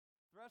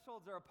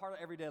Thresholds are a part of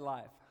everyday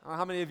life. I don't know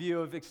how many of you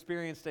have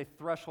experienced a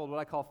threshold, what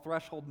I call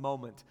threshold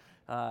moment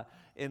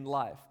in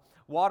life.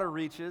 Water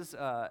reaches,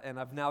 and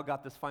I've now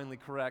got this finally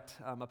correct.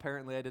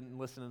 Apparently I didn't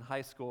listen in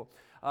high school.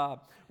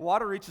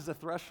 Water reaches a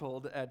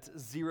threshold at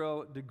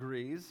 0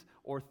 degrees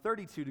or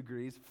 32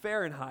 degrees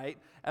Fahrenheit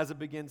as it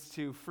begins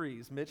to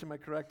freeze. Mitch, am I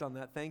correct on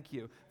that? Thank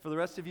you. For the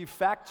rest of you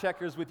fact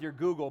checkers with your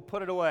Google,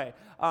 put it away.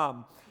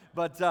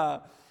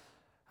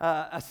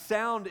 A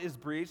sound is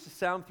breached, a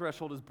sound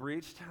threshold is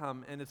breached,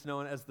 and it's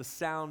known as the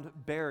sound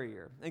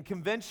barrier. And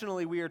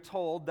conventionally, we are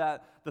told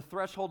that the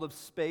threshold of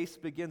space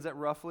begins at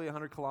roughly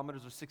 100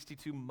 kilometers or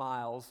 62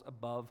 miles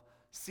above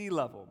sea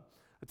level.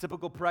 A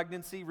typical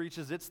pregnancy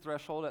reaches its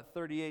threshold at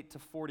 38 to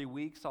 40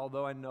 weeks,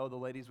 although I know the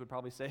ladies would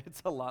probably say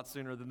it's a lot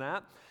sooner than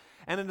that.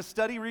 And in a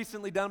study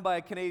recently done by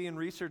a Canadian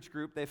research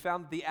group, they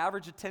found that the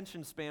average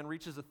attention span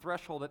reaches a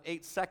threshold at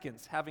 8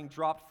 seconds, having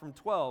dropped from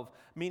 12,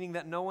 meaning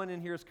that no one in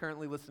here is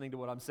currently listening to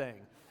what I'm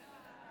saying.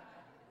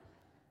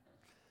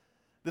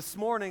 This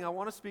morning, I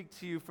want to speak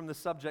to you from the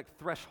subject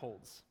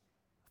thresholds.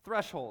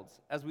 Thresholds,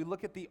 as we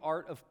look at the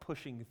art of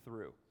pushing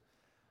through.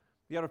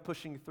 The art of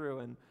pushing through.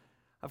 And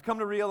I've come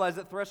to realize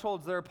that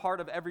thresholds, they're a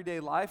part of everyday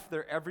life.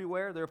 They're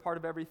everywhere. They're a part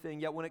of everything.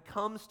 Yet when it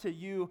comes to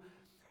you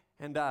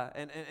and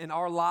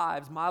our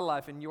lives, my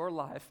life and your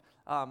life,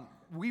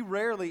 we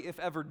rarely, if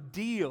ever,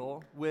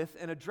 deal with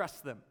and address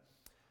them.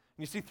 And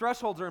you see,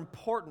 thresholds are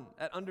important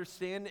at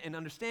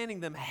understanding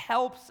them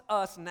helps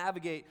us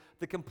navigate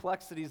the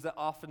complexities that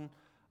often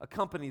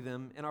accompany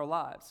them in our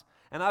lives.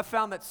 And I've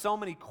found that so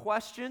many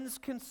questions,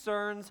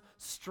 concerns,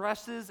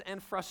 stresses,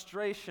 and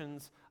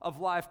frustrations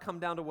of life come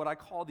down to what I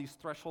call these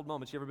threshold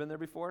moments. You ever been there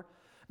before?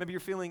 Maybe you're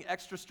feeling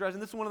extra stressed,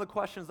 and this is one of the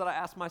questions that I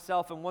ask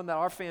myself and one that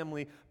our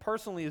family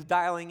personally is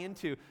dialing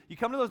into. You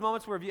come to those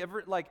moments where have you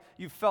ever,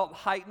 you've felt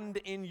heightened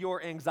in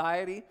your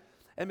anxiety,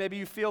 and maybe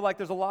you feel like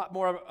there's a lot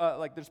more,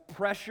 there's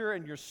pressure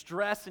and your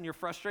stress and your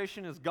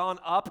frustration has gone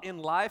up in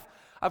life.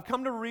 I've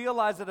come to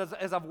realize that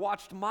as I've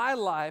watched my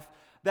life,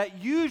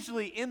 that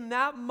usually in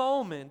that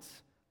moment,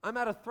 I'm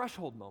at a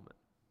threshold moment.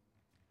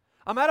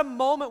 I'm at a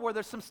moment where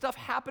there's some stuff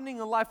happening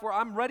in life where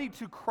I'm ready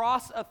to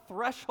cross a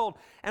threshold,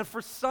 and for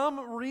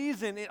some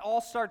reason, it all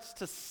starts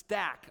to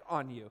stack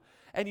on you.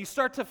 And you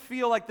start to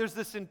feel like there's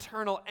this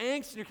internal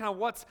angst, and you're kind of,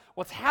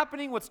 what's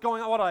happening, what's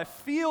going on, why do I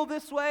feel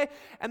this way?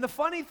 And the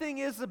funny thing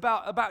is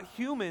about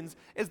humans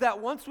is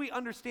that once we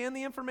understand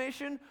the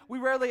information, we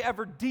rarely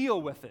ever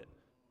deal with it.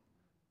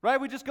 Right?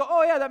 We just go,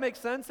 oh yeah, that makes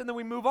sense, and then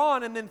we move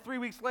on, and then 3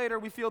 weeks later,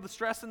 we feel the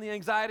stress and the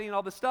anxiety and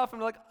all this stuff,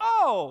 and we're like,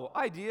 oh,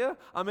 idea,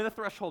 I'm in a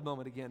threshold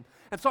moment again.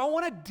 And so I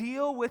want to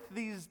deal with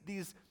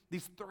these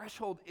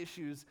threshold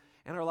issues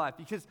in our life,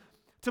 because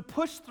to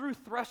push through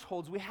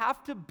thresholds, we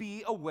have to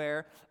be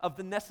aware of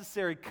the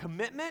necessary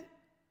commitment,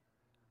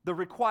 the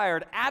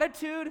required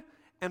attitude,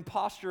 and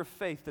posture of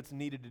faith that's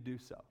needed to do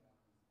so.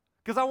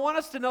 Because I want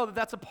us to know that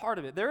that's a part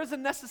of it. There is a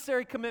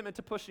necessary commitment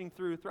to pushing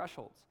through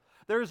thresholds.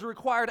 There is a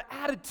required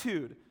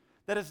attitude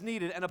that is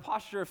needed and a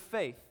posture of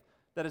faith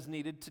that is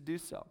needed to do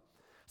so.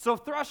 So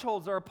if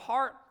thresholds are a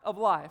part of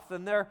life,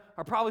 then there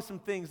are probably some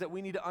things that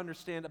we need to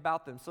understand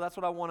about them. So that's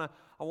what I want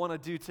to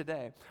do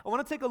today. I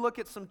want to take a look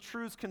at some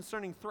truths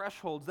concerning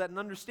thresholds that in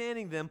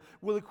understanding them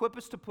will equip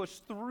us to push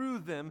through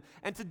them.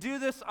 And to do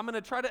this, I'm going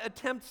to try to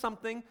attempt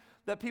something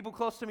that people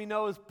close to me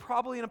know is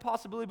probably an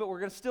impossibility, but we're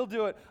going to still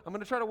do it. I'm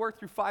going to try to work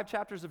through 5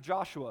 chapters of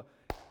Joshua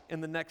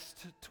in the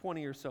next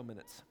 20 or so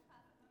minutes.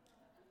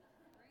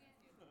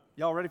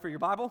 Y'all ready for your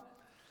Bible?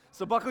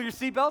 So buckle your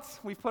seatbelts.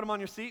 We've put them on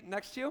your seat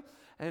next to you,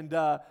 and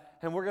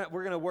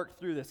we're gonna work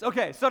through this.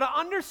 Okay, so to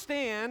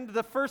understand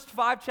the first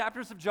 5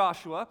 chapters of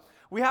Joshua,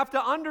 we have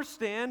to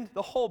understand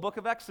the whole book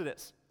of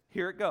Exodus.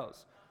 Here it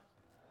goes.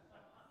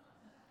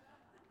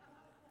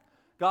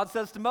 God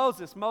says to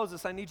Moses,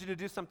 Moses, I need you to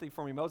do something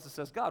for me. Moses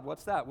says, God,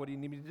 what's that? What do you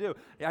need me to do?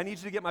 I need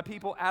you to get my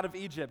people out of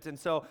Egypt. And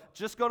so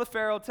just go to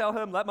Pharaoh, tell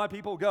him, let my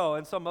people go.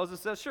 And so Moses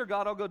says, sure,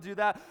 God, I'll go do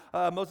that.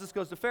 Moses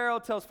goes to Pharaoh,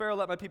 tells Pharaoh,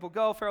 let my people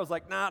go. Pharaoh's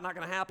like, nah, not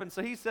going to happen.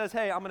 So he says,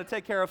 hey, I'm going to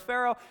take care of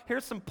Pharaoh.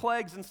 Here's some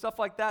plagues and stuff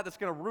like that that's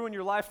going to ruin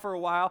your life for a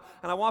while.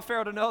 And I want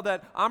Pharaoh to know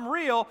that I'm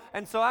real.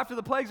 And so after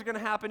the plagues are going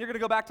to happen, you're going to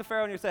go back to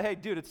Pharaoh and you say, hey,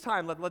 dude, it's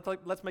time.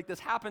 Let's make this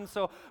happen.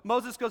 So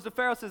Moses goes to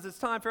Pharaoh, says, it's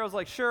time. Pharaoh's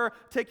like, sure,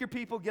 take your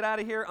people, get out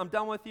of here. I'm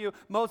done with you.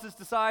 Moses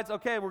decides,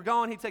 okay, we're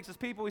going. He takes his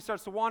people. He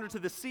starts to wander to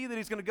the sea that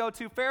he's going to go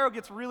to. Pharaoh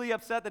gets really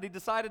upset that he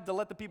decided to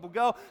let the people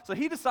go. So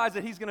he decides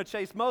that he's going to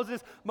chase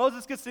Moses.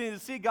 Moses gets to the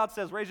sea. God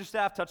says, raise your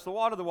staff, touch the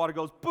water. The water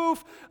goes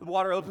poof. The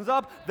water opens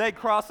up. They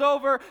cross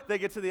over. They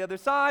get to the other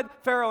side.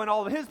 Pharaoh and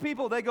all of his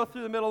people, they go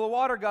through the middle of the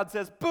water. God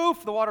says,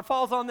 poof. The water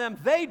falls on them.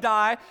 They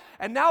die.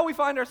 And now we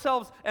find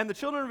ourselves and the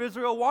children of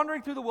Israel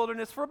wandering through the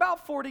wilderness for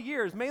about 40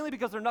 years, mainly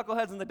because they're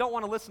knuckleheads and they don't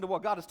want to listen to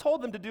what God has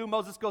told them to do.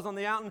 Moses goes on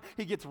the mountain.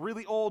 He gets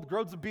really old, grows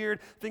grows a beard.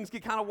 Things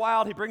get kind of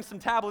wild. He brings some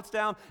tablets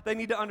down. They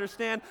need to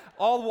understand.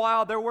 All the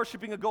while, they're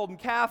worshiping a golden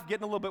calf,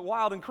 getting a little bit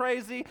wild and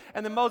crazy.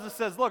 And then Moses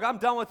says, look, I'm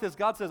done with this.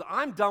 God says,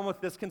 I'm done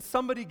with this. Can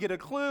somebody get a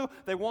clue?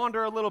 They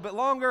wander a little bit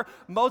longer.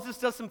 Moses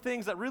does some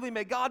things that really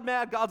make God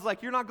mad. God's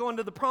like, you're not going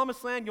to the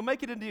promised land. You'll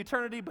make it into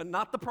eternity, but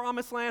not the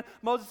promised land.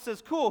 Moses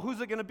says, cool,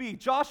 who's it going to be?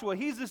 Joshua,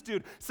 he's this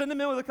dude. Send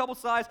him in with a couple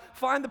spies.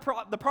 Find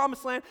the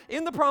promised land.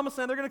 In the promised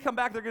land, they're going to come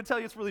back. They're going to tell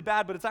you it's really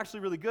bad, but it's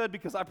actually really good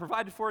because I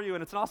provided for you,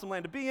 and it's an awesome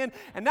land to be in.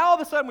 And now all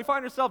of a sudden, we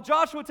find ourselves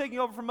Joshua taking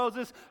over from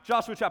Moses.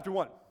 Joshua chapter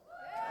 1.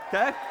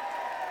 Okay?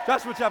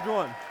 Joshua chapter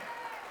 1.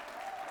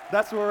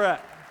 That's where we're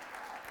at.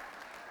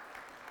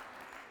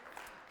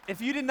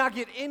 If you did not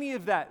get any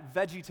of that,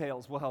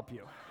 VeggieTales will help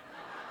you.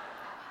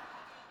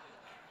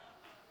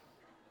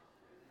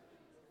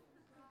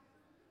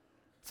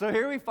 So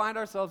here we find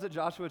ourselves at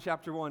Joshua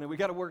chapter 1, and we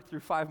got to work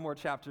through 5 more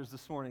chapters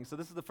this morning. So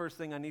this is the first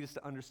thing I need us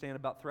to understand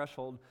about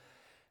threshold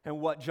and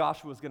what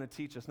Joshua is going to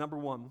teach us. Number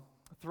 1,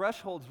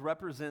 thresholds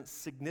represent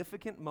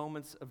significant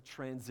moments of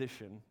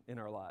transition in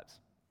our lives.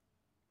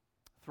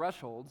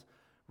 Thresholds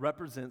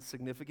represent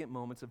significant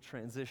moments of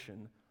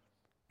transition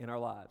in our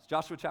lives.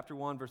 Joshua chapter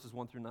 1, verses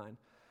 1 through 9.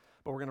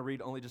 But we're going to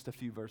read only just a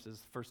few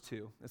verses, first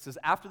 2. It says,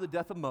 after the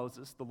death of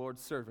Moses, the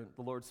Lord's servant,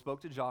 the Lord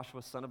spoke to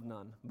Joshua, son of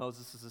Nun,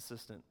 Moses'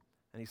 assistant.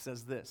 And he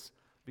says this,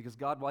 because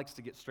God likes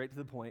to get straight to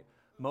the point,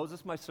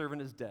 Moses, my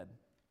servant, is dead.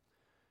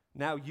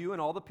 Now you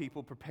and all the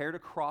people prepare to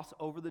cross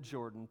over the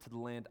Jordan to the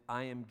land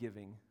I am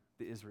giving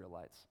the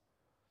Israelites.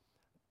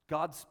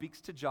 God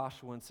speaks to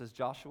Joshua and says,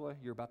 Joshua,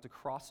 you're about to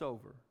cross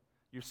over.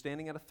 You're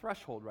standing at a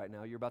threshold right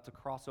now. You're about to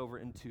cross over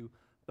into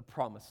the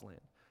promised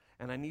land.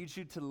 And I need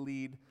you to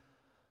lead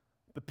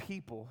the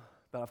people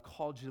that I've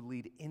called you to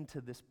lead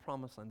into this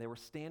promised land. They were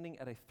standing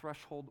at a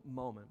threshold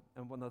moment.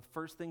 And one of the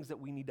first things that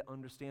we need to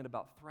understand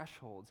about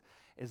thresholds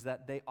is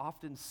that they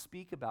often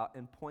speak about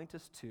and point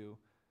us to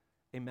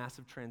a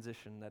massive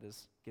transition that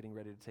is getting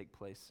ready to take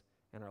place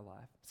in our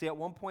life. See, at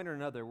one point or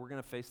another, we're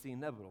going to face the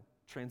inevitable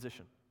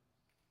transition.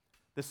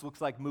 This looks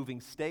like moving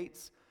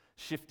states,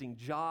 shifting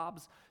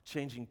jobs,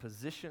 changing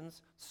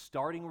positions,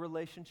 starting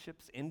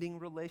relationships, ending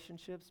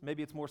relationships.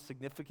 Maybe it's more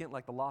significant,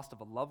 like the loss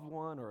of a loved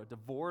one or a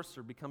divorce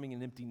or becoming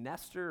an empty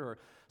nester or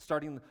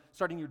starting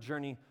your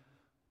journey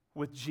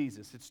with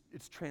Jesus.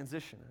 It's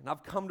transition. And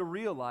I've come to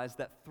realize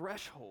that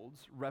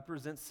thresholds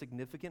represent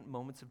significant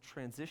moments of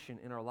transition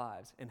in our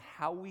lives, and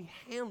how we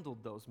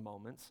handled those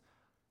moments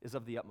is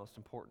of the utmost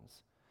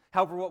importance.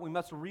 However, what we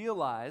must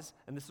realize,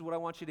 and this is what I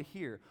want you to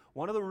hear,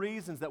 one of the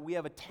reasons that we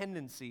have a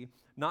tendency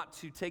not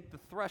to take the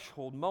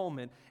threshold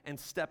moment and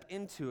step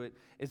into it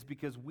is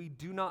because we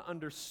do not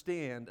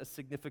understand a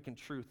significant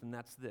truth, and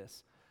that's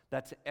this,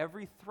 that to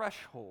every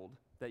threshold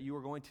that you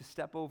are going to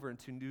step over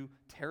into new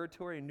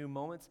territory and new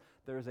moments,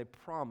 there is a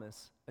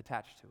promise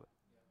attached to it.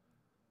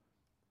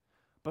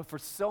 But for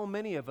so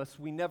many of us,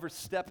 we never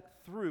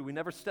step through, we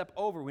never step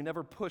over, we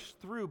never push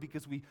through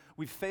because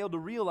we fail to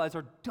realize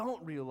or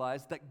don't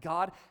realize that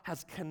God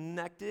has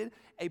connected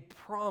a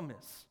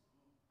promise.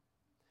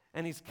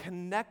 And He's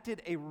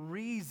connected a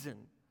reason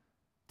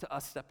to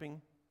us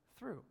stepping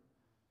through.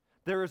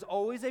 There is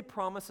always a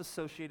promise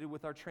associated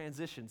with our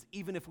transitions,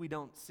 even if we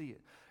don't see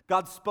it.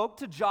 God spoke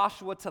to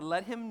Joshua to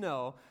let him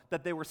know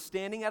that they were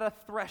standing at a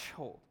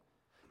threshold.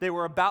 They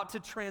were about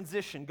to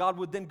transition. God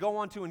would then go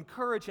on to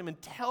encourage him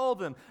and tell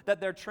them that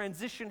their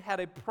transition had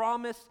a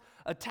promise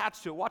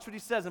attached to it. Watch what he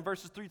says in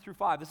verses 3 through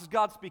 5. This is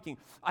God speaking.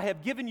 I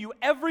have given you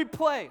every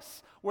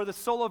place where the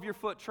sole of your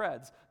foot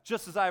treads,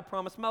 just as I have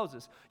promised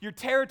Moses. Your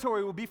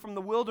territory will be from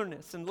the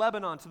wilderness in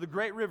Lebanon to the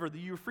great river, the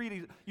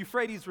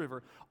Euphrates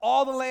River,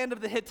 all the land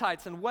of the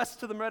Hittites and west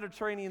to the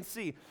Mediterranean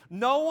Sea.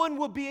 No one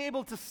will be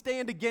able to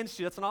stand against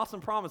you. That's an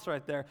awesome promise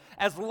right there.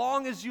 As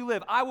long as you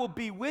live, I will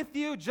be with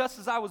you just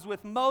as I was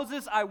with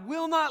Moses. I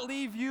will not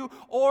leave you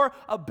or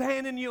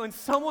abandon you. And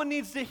someone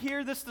needs to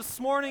hear this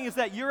morning is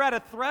that you're at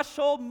a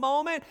threshold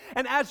moment,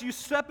 and as you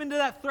step into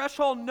that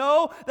threshold,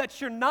 know that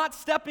you're not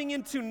stepping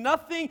into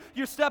nothing.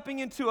 You're stepping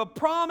into a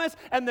promise,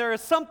 and there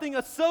is something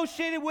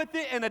associated with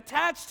it and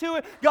attached to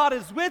it. God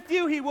is with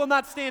you. He will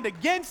not stand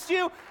against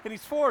you, and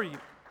He's for you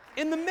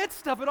in the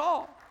midst of it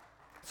all.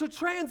 So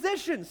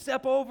transition,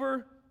 step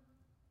over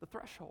the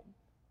threshold.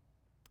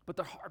 But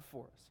they're hard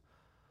for us.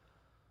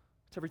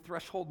 To every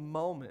threshold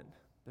moment,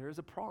 there is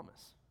a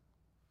promise.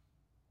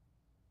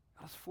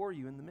 God is for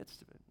you in the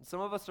midst of it. And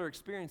some of us are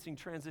experiencing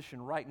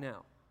transition right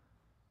now.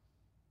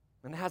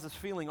 And it has us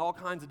feeling all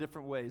kinds of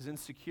different ways,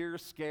 insecure,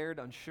 scared,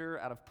 unsure,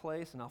 out of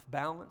place, and off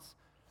balance.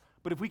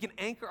 But if we can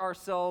anchor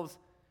ourselves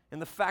in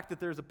the fact that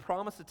there's a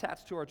promise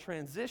attached to our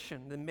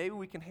transition, then maybe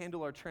we can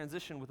handle our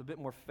transition with a bit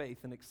more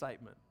faith and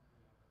excitement.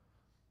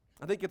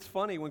 I think it's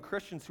funny when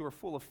Christians who are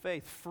full of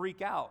faith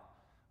freak out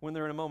when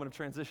they're in a moment of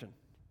transition.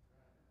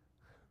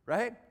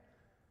 Right?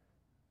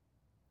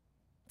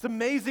 It's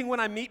amazing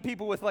when I meet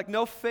people with like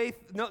no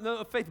faith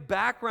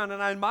background,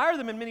 and I admire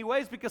them in many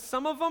ways because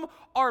some of them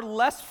are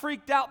less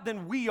freaked out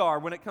than we are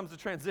when it comes to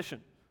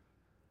transition,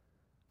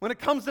 when it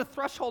comes to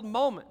threshold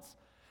moments.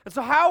 And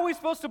so how are we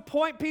supposed to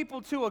point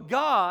people to a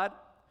God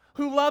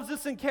who loves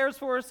us and cares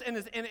for us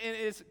and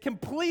is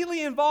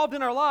completely involved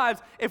in our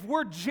lives if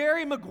we're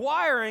Jerry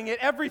Maguiring at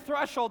every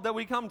threshold that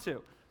we come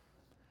to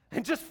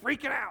and just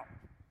freaking out.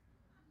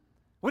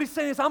 What he's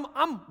saying is,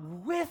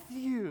 I'm with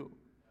you.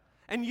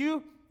 And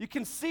you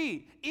can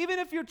see, even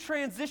if your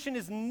transition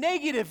is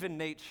negative in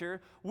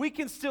nature, we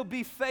can still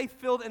be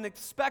faith-filled and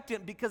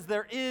expectant because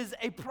there is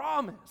a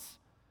promise.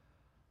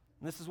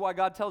 And this is why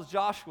God tells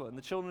Joshua and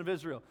the children of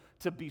Israel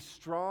to be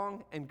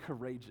strong and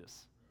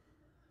courageous.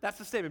 That's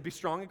the statement, be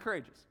strong and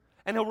courageous.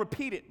 And he'll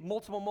repeat it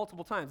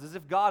multiple times, as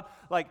if God,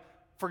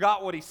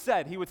 forgot what he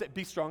said. He would say,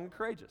 be strong and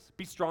courageous.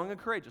 Be strong and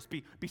courageous.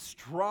 Be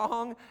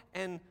strong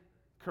and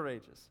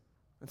courageous.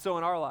 And so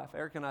in our life,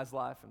 Eric and I's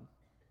life, and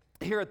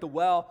here at the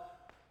well,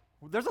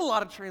 there's a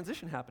lot of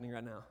transition happening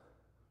right now.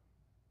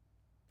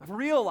 I've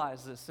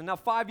realized this, and now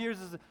 5 years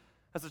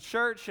as a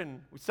church,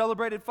 and we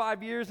celebrated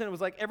 5 years, and it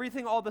was like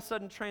everything all of a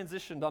sudden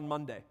transitioned on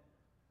Monday.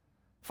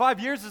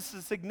 5 years is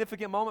a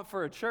significant moment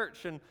for a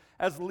church, and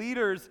as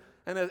leaders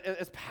and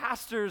as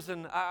pastors,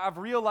 and I've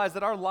realized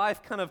that our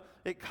life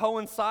it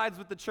coincides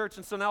with the church,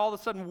 and so now all of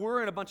a sudden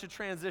we're in a bunch of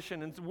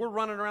transition, and we're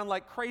running around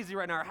like crazy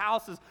right now. Our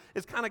house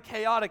is kind of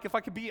chaotic, if I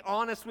could be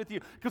honest with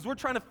you, because we're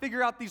trying to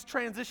figure out these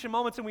transition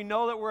moments, and we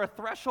know that we're a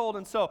threshold,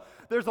 and so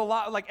there's a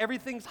lot,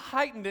 everything's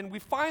heightened, and we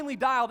finally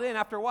dialed in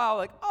after a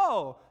while,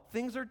 oh,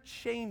 things are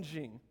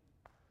changing.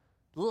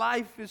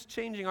 Life is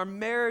changing. Our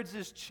marriage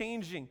is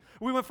changing.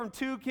 We went from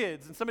 2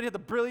 kids, and somebody had the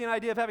brilliant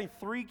idea of having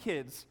 3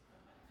 kids,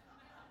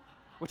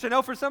 which I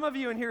know for some of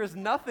you in here is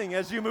nothing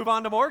as you move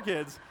on to more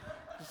kids.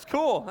 It's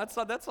cool.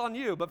 That's on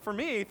you. But for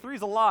me,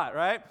 3's a lot,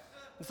 right?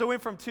 And so we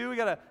went from 2, we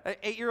got an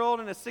 8-year-old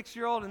and a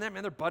 6-year-old, and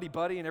they're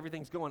buddy, and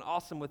everything's going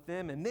awesome with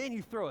them. And then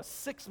you throw a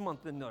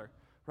 6-month in there,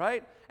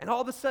 right? And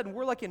all of a sudden,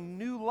 we're like in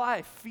new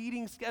life.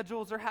 Feeding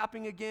schedules are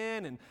happening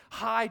again, and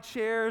high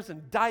chairs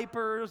and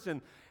diapers,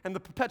 and the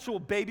perpetual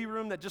baby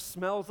room that just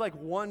smells like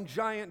one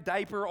giant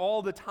diaper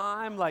all the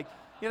time.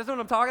 You know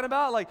what I'm talking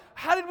about?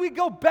 How did we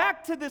go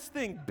back to this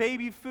thing?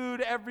 Baby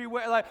food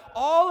everywhere,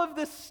 all of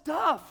this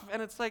stuff.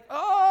 And it's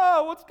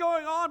oh, what's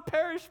going on,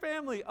 Parrish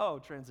family? Oh,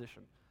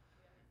 transition.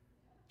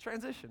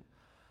 Transition.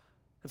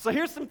 And so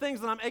here's some things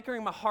that I'm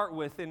anchoring my heart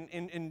with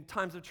in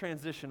times of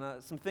transition,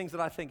 some things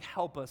that I think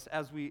help us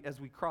as we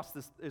cross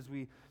this, as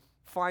we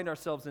find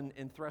ourselves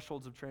in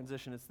thresholds of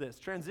transition. It's this: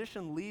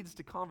 transition leads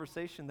to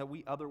conversation that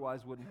we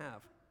otherwise wouldn't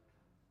have.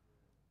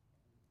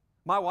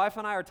 My wife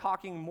and I are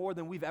talking more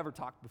than we've ever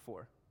talked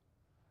before.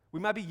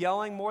 We might be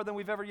yelling more than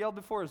we've ever yelled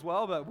before as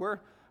well, but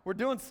we're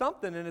doing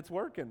something and it's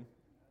working.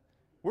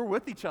 We're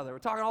with each other. We're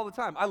talking all the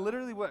time. I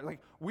literally,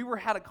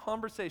 had a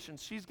conversation.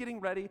 She's getting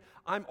ready.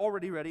 I'm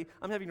already ready.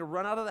 I'm having to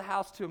run out of the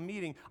house to a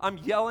meeting. I'm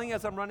yelling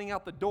as I'm running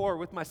out the door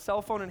with my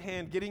cell phone in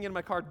hand, getting in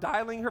my car,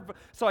 dialing her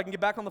so I can get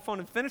back on the phone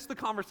and finish the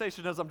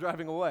conversation as I'm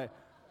driving away.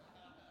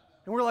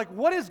 And we're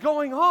what is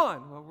going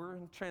on? Well, we're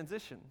in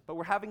transition, but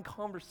we're having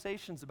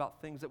conversations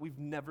about things that we've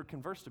never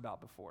conversed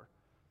about before.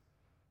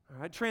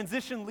 All right?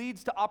 Transition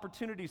leads to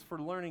opportunities for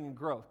learning and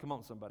growth. Come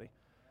on, somebody.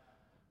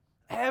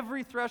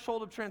 Every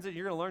threshold of transition,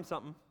 you're going to learn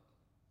something.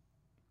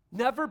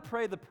 Never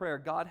pray the prayer,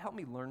 God, help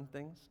me learn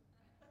things.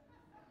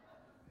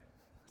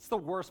 It's the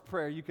worst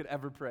prayer you could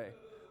ever pray.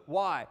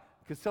 Why?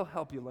 Because he'll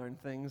help you learn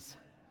things.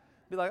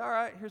 Be all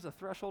right, here's a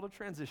threshold of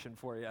transition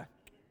for you.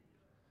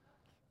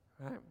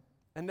 All right?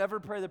 And never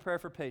pray the prayer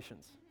for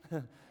patience.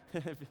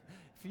 If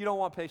you don't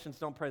want patience,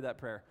 don't pray that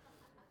prayer.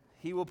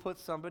 He will put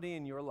somebody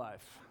in your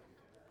life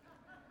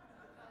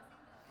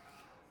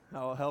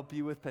that will help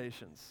you with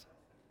patience.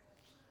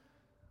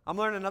 I'm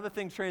learning another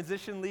thing.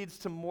 Transition leads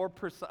to a more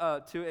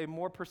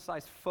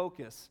precise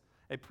focus,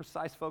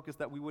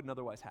 that we wouldn't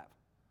otherwise have.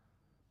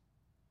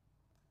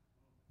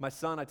 My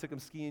son, I took him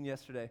skiing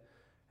yesterday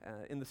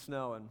in the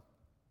snow,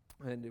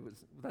 and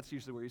that's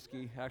usually where you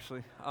ski,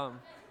 actually.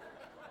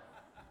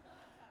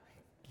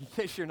 In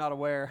case you're not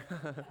aware,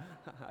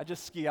 I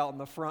just ski out in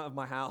the front of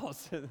my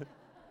house.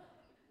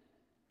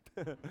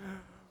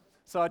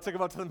 So I took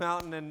him up to the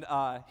mountain, and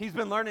he's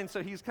been learning.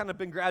 So he's kind of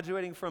been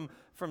graduating from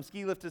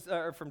ski lift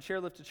or from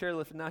chairlift to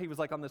chairlift, and now he was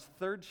on this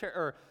third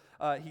chair.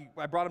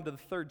 I brought him to the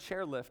third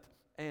chairlift,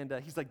 and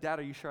he's like, "Dad,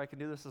 are you sure I can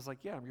do this?" I was like,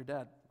 "Yeah, I'm your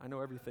dad. I know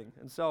everything."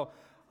 And so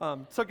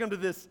took him to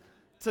this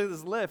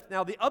lift.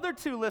 Now the other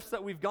 2 lifts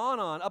that we've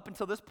gone on up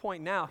until this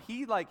point, now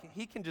he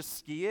can just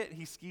ski it.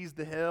 He skis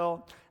the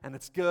hill, and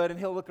it's good. And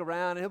he'll look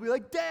around, and he'll be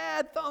like,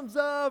 "Dad, thumbs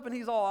up," and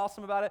he's all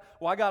awesome about it.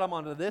 Well, I got him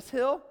onto this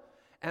hill.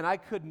 And I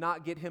could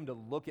not get him to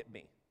look at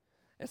me.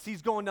 As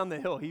he's going down the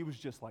hill, he was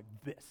just like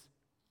this.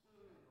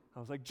 I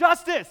was like,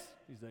 "Justice!"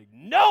 He's like,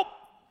 "Nope,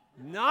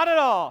 not at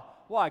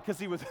all." Why? Because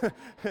he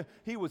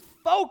was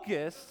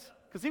focused,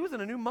 because he was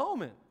in a new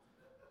moment.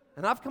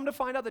 And I've come to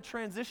find out that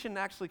transition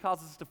actually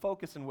causes us to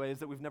focus in ways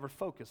that we've never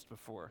focused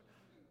before.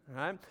 All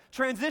right?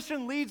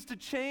 Transition leads to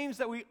change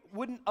that we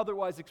wouldn't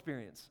otherwise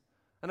experience.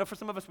 I know for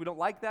some of us, we don't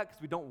like that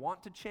because we don't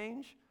want to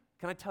change.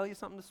 Can I tell you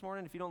something this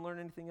morning? If you don't learn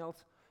anything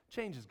else,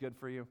 change is good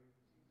for you.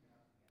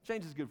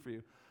 Change is good for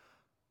you.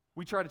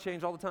 We try to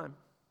change all the time.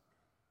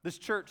 This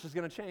church is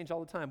going to change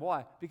all the time.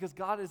 Why? Because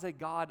God is a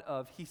God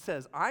of, he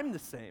says, I'm the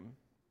same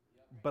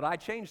but I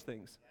change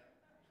things.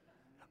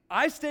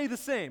 I stay the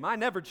same. I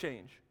never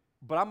change.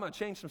 But I'm going to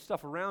change some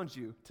stuff around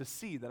you to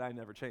see that I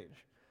never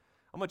change.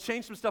 I'm going to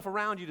change some stuff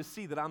around you to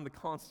see that I'm the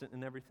constant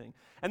in everything.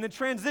 And the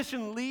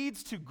transition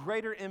leads to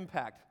greater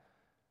impact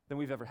than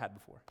we've ever had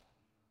before.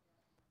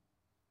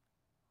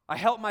 I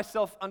help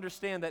myself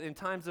understand that in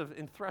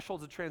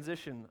thresholds of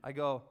transition, I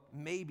go,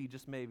 maybe,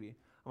 just maybe,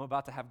 I'm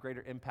about to have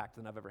greater impact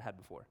than I've ever had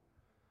before.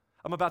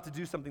 I'm about to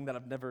do something that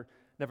I've never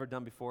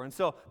done before. And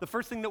so the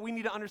first thing that we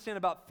need to understand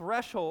about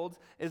thresholds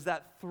is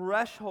that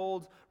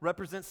thresholds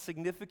represent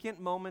significant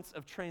moments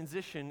of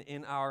transition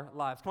in our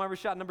lives. Come on, every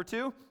shot. Number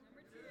two.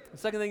 The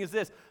second thing is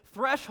this.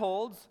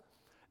 Thresholds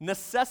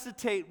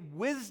necessitate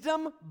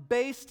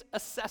wisdom-based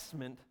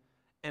assessment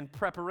and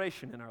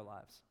preparation in our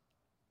lives.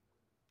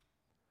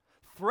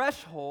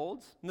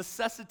 Thresholds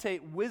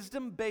necessitate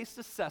wisdom-based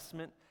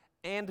assessment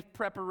and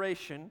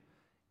preparation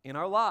in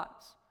our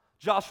lives.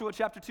 Joshua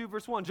chapter 2,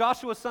 verse 1.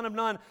 Joshua, son of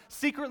Nun,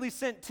 secretly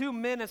sent 2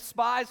 men as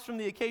spies from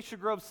the acacia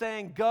grove,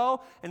 saying,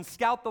 "Go and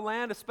scout the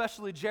land,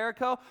 especially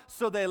Jericho."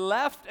 So they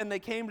left, and they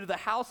came to the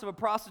house of a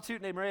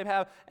prostitute named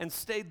Rahab and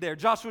stayed there.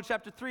 Joshua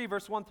chapter 3,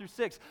 verse 1 through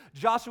 6.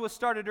 Joshua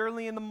started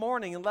early in the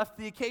morning and left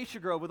the acacia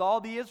grove with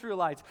all the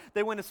Israelites.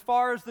 They went as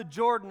far as the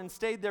Jordan and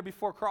stayed there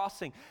before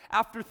crossing.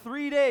 After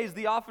 3 days,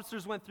 the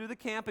officers went through the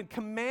camp and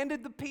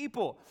commanded the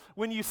people,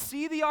 "When you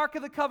see the Ark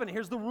of the Covenant,"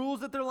 here's the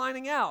rules that they're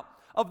lining out,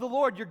 "of the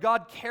Lord your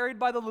God carried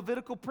by the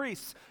Levitical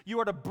priests, you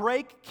are to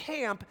break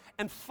camp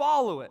and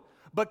follow it.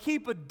 But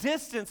keep a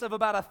distance of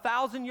about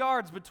 1,000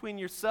 yards between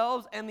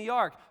yourselves and the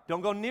ark.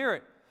 Don't go near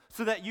it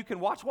so that you can,"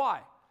 watch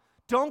why.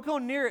 "Don't go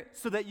near it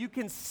so that you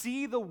can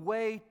see the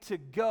way to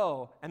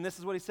go." And this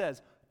is what he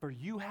says, "For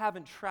you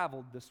haven't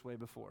traveled this way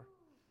before."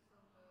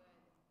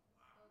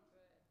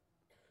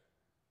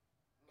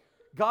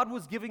 God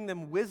was giving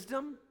them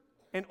wisdom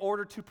in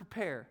order to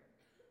prepare.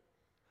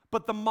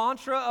 But the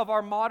mantra of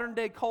our modern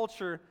day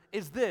culture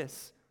is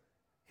this: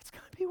 it's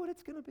going to be what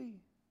it's going to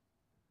be.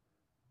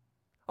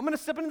 I'm going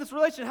to step into this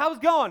relationship. How's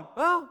it going?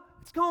 Well,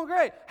 it's going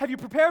great. Have you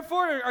prepared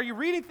for it? Or are you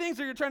reading things?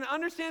 Or you're trying to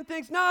understand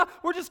things? Nah,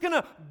 we're just going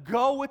to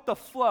go with the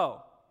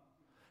flow.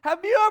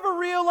 Have you ever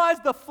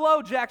realized the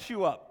flow jacks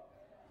you up?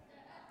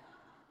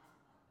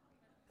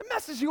 It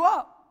messes you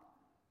up.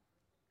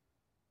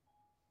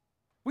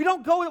 We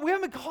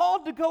haven't been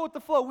called to go with the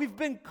flow. We've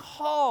been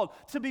called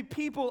to be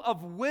people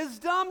of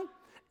wisdom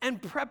and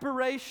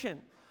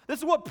preparation. This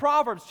is what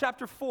Proverbs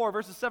chapter 4,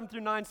 verses 7 through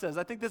 9 says.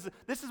 I think this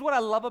is what I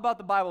love about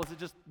the Bible, is it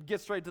just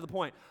gets straight to the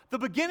point. The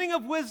beginning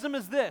of wisdom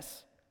is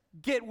this: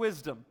 get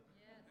wisdom.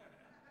 Yes.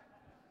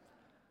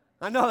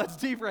 I know that's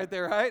deep right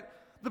there, right?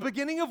 The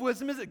beginning of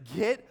wisdom is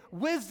get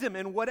wisdom,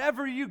 and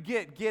whatever you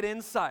get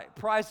insight.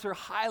 Prize her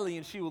highly,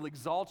 and she will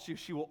exalt you.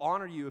 She will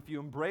honor you. If you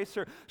embrace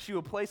her, she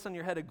will place on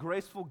your head a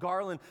graceful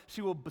garland.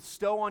 She will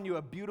bestow on you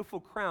a beautiful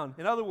crown.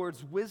 In other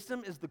words,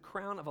 wisdom is the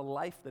crown of a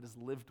life that is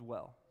lived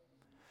well.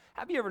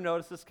 Have you ever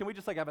noticed this? Can we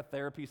just have a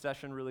therapy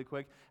session really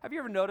quick? Have you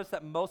ever noticed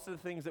that most of the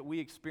things that we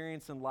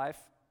experience in life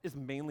is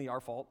mainly our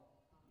fault?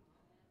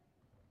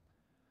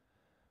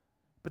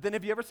 But then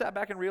have you ever sat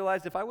back and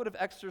realized, if I would have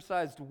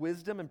exercised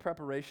wisdom and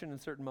preparation in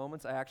certain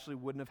moments, I actually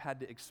wouldn't have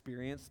had to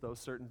experience those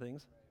certain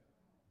things?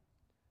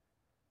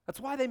 That's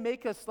why they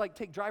make us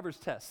take driver's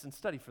tests and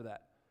study for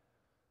that.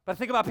 But I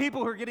think about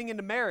people who are getting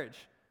into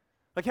marriage.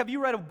 Have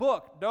you read a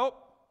book?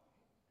 Nope.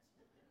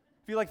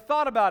 If you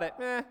thought about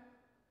it,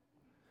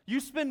 You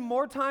spend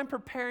more time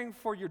preparing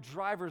for your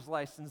driver's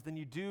license than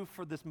you do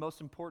for this most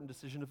important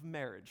decision of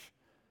marriage,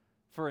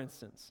 for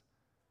instance.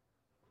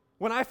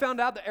 When I found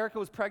out that Erica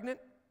was pregnant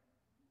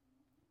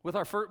with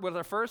our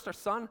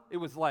son, it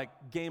was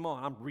game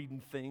on. I'm reading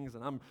things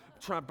and I'm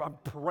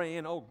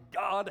praying, "Oh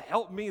God,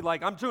 help me."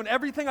 I'm doing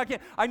everything I can.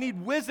 I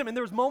need wisdom. And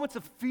there was moments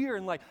of fear,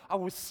 and I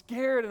was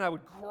scared, and I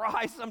would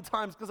cry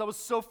sometimes because I was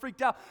so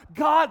freaked out.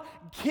 God,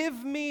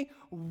 give me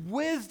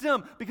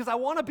wisdom, because I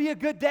want to be a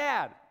good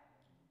dad.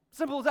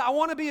 Simple as that. I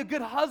want to be a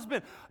good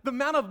husband. The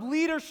amount of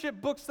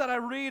leadership books that I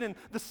read and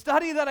the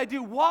study that I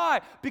do.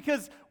 Why?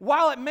 Because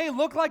while it may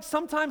look like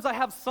sometimes I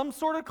have some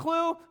sort of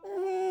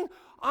clue,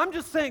 I'm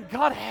just saying,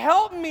 God,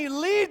 help me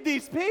lead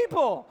these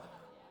people.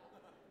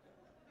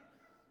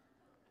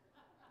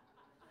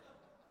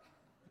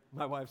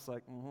 My wife's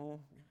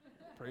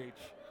preach.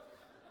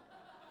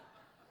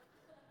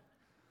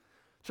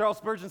 Charles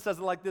Spurgeon says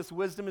it like this: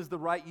 wisdom is the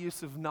right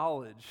use of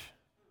knowledge.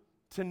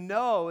 To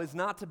know is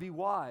not to be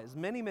wise.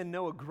 Many men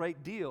know a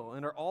great deal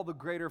and are all the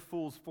greater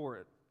fools for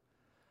it.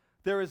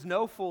 There is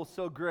no fool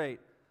so great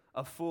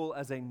a fool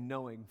as a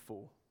knowing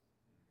fool.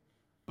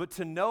 But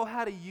to know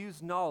how to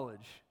use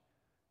knowledge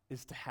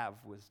is to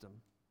have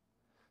wisdom.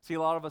 See, a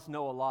lot of us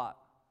know a lot,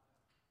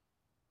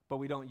 but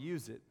we don't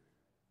use it,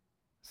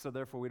 so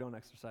therefore we don't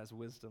exercise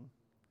wisdom.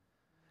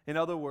 In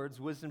other words,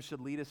 wisdom should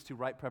lead us to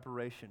right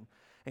preparation.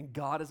 And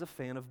God is a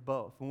fan of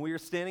both. When we are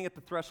standing at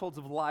the thresholds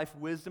of life,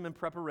 wisdom and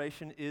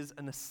preparation is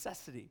a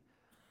necessity.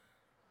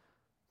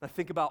 I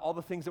think about all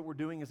the things that we're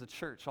doing as a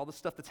church, all the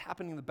stuff that's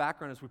happening in the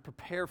background as we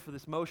prepare for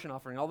this motion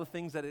offering, all the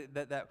things that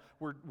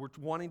we're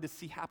wanting to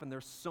see happen.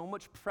 There's so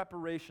much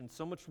preparation,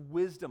 so much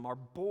wisdom. Our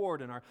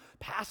board and our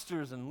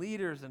pastors and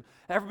leaders and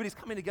everybody's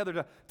coming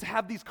together to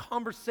have these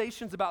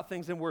conversations about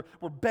things, and we're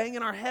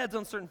banging our heads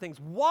on certain things.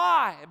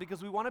 Why?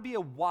 Because we want to be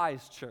a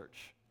wise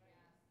church.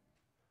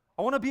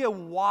 I want to be a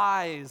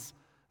wise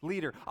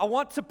leader. I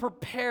want to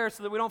prepare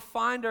so that we don't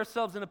find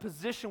ourselves in a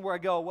position where I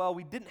go, well,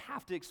 we didn't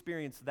have to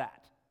experience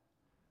that.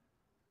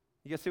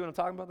 You guys see what I'm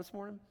talking about this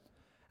morning?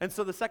 And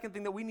so the second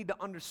thing that we need to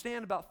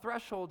understand about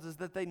thresholds is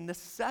that they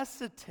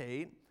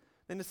necessitate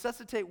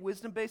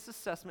wisdom-based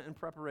assessment and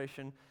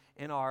preparation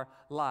in our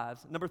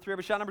lives. Number three,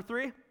 everybody shout number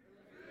three?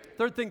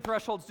 Third thing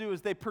thresholds do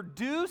is they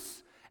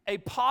produce a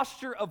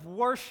posture of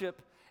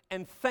worship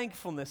and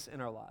thankfulness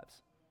in our lives.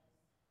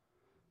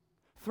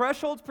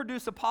 Thresholds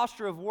produce a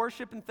posture of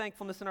worship and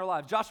thankfulness in our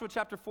lives. Joshua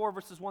chapter 4,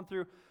 verses 1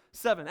 through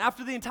 7.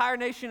 After the entire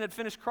nation had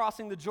finished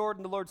crossing the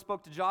Jordan, the Lord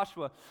spoke to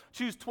Joshua,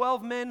 choose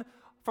 12 men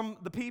from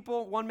the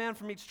people, one man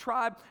from each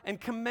tribe,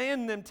 and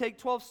command them, take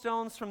 12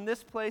 stones from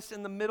this place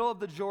in the middle of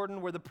the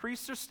Jordan where the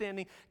priests are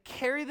standing,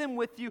 carry them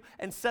with you,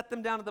 and set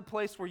them down at the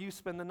place where you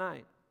spend the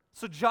night.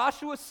 So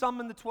Joshua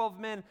summoned the 12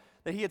 men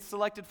that he had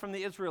selected from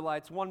the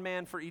Israelites, one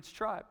man for each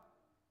tribe.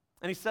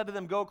 And he said to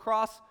them, go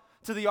across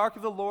to the ark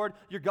of the Lord,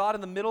 your God,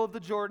 in the middle of the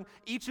Jordan.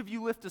 Each of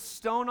you lift a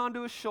stone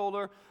onto his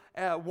shoulder,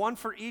 one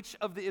for each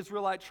of the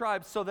Israelite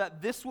tribes, so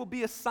that this will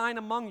be a sign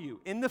among you.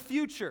 In the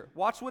future,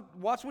 watch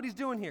what he's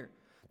doing here.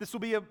 This will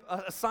be a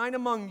sign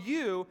among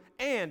you,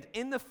 and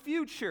in the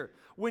future,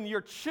 when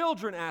your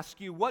children ask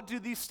you, what do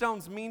these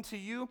stones mean to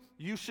you?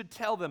 You should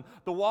tell them,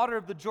 the water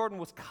of the Jordan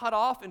was cut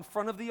off in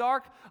front of the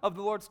ark of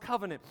the Lord's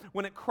covenant.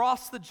 When it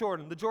crossed the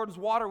Jordan's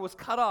water was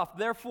cut off.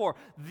 Therefore,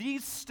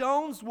 these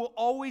stones will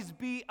always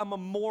be a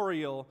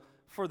memorial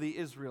for the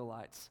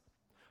Israelites.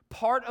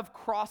 Part of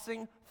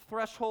crossing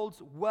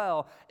thresholds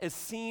well is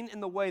seen in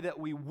the way that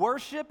we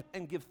worship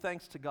and give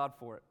thanks to God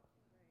for it.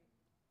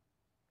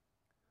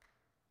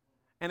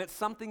 And it's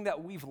something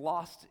that we've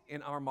lost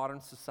in our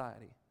modern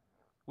society.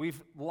 We've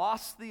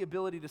lost the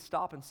ability to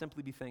stop and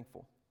simply be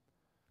thankful.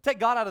 Take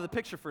God out of the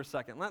picture for a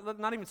second,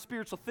 not even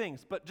spiritual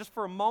things, but just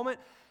for a moment,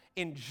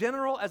 in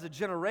general, as a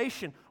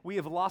generation, we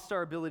have lost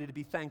our ability to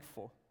be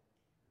thankful.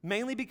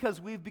 Mainly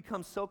because we've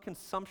become so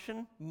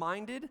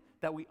consumption-minded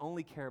that we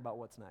only care about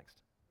what's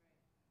next.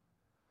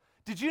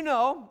 Did you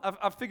know,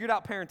 I've figured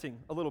out parenting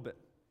a little bit.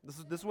 This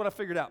is what I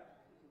figured out.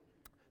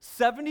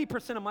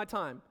 70% of my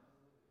time,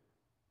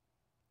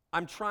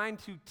 I'm trying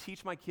to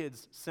teach my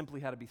kids simply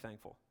how to be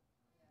thankful.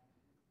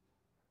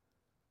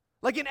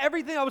 Like in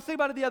everything, I was thinking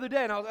about it the other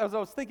day, and as I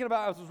was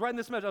writing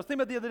this message, I was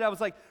thinking about it the other day, I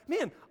was like,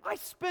 man, I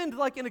spend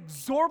like an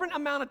exorbitant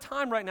amount of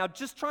time right now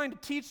just trying to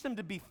teach them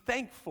to be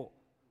thankful.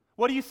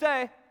 What do you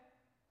say?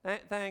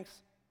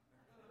 Thanks.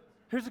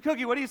 Here's a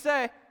cookie. What do you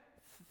say?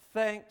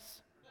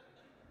 Thanks.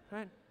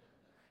 Right?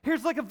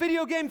 Here's like a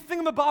video game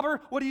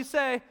thingamabobber. What do you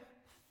say?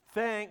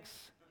 Thanks.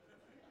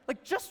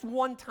 Like just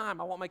one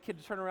time, I want my kid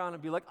to turn around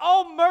and be like,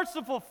 oh,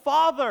 merciful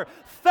Father,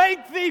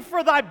 thank thee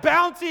for thy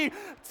bounty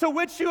to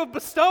which you have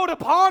bestowed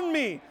upon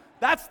me.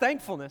 That's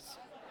thankfulness.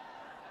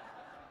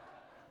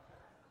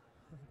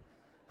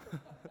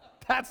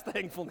 That's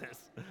thankfulness.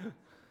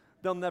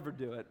 They'll never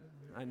do it,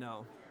 I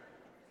know.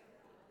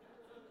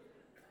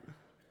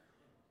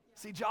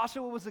 See,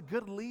 Joshua was a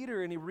good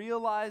leader, and he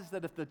realized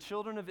that if the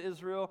children of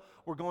Israel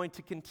were going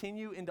to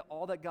continue into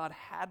all that God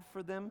had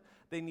for them,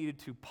 they needed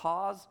to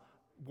pause,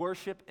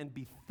 worship, and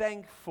be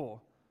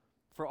thankful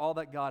for all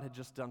that God had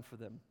just done for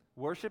them.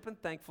 Worship and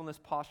thankfulness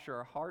posture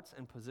our hearts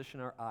and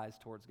position our eyes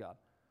towards God.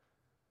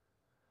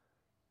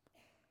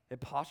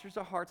 It postures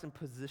our hearts and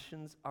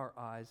positions our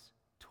eyes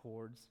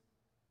towards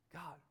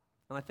God.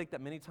 And I think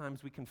that many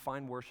times we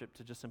confine worship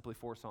to just simply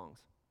 4 songs.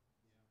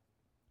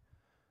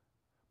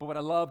 But what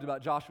I loved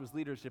about Joshua's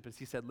leadership is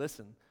he said,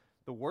 listen,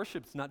 the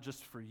worship's not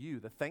just for you.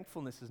 The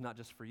thankfulness is not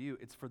just for you.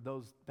 It's for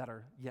those that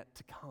are yet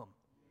to come.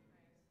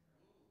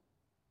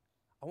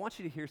 I want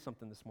you to hear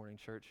something this morning,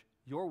 church.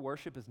 Your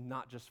worship is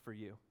not just for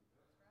you.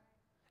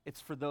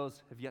 It's for those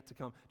who have yet to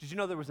come. Did you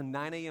know there was a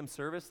 9 a.m.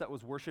 service that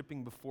was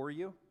worshiping before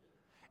you?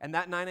 And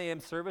that 9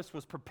 a.m. service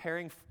was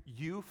preparing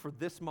you for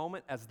this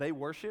moment as they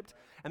worshiped.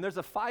 And there's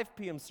a 5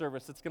 p.m.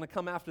 service that's going to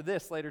come after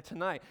this later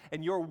tonight.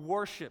 And your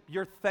worship,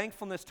 your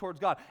thankfulness towards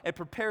God, it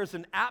prepares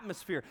an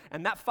atmosphere.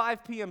 And that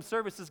 5 p.m.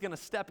 service is going to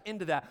step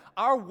into that.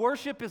 Our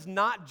worship is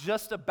not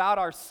just about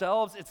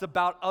ourselves, it's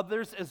about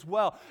others as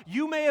well.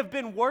 You may have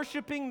been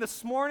worshiping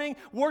this morning,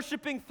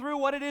 worshiping through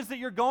what it is that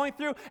you're going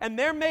through, and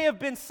there may have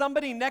been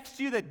somebody next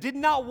to you that did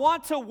not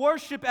want to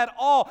worship at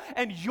all.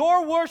 And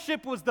your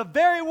worship was the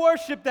very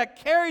worship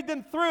that carried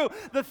them through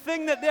the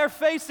thing that they're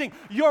facing.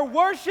 Your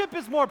worship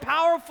is more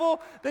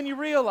powerful than you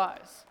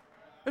realize.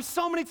 There's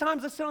so many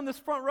times I sit on this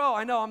front row.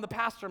 I know I'm the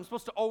pastor. I'm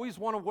supposed to always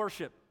want to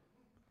worship.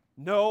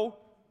 No.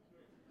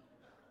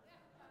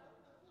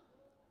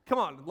 Come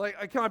on,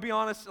 like, can I be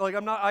honest? Like,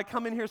 I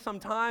come in here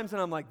sometimes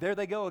and I'm like, there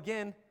they go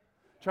again,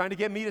 trying to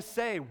get me to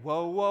say,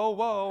 whoa, whoa,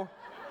 whoa.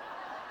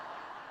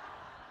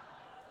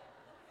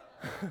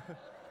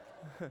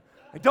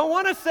 I don't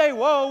want to say,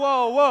 whoa,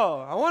 whoa,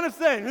 whoa. I want to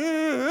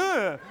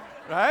say,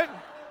 right?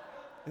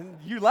 And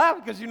you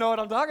laugh because you know what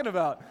I'm talking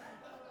about.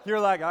 You're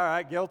like, all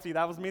right, guilty.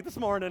 That was me this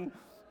morning.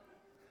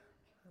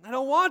 And I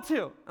don't want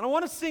to. I don't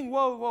want to sing,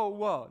 whoa, whoa,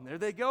 whoa. And there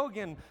they go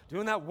again,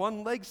 doing that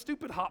one-leg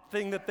stupid hop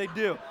thing that they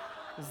do.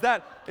 Is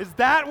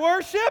that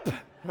worship?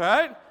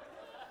 Right?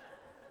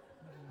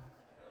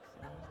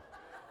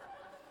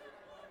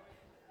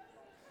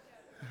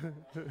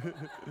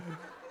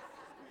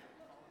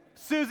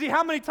 Susie,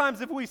 how many times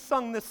have we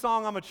sung this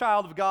song, I'm a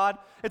Child of God?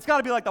 It's got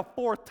to be like the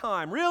fourth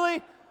time.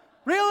 Really?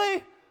 Really?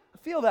 I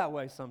feel that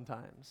way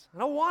sometimes. I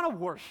don't want to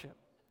worship.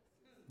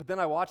 But then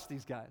I watch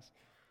these guys.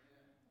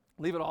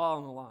 Leave it all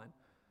on the line.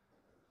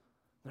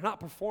 They're not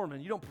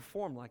performing. You don't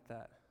perform like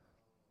that.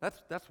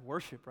 That's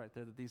worship right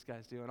there that these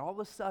guys do. And all of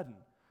a sudden,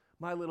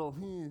 my little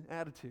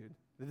attitude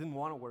that didn't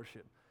want to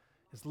worship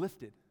is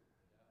lifted.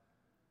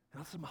 And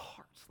all of a sudden, my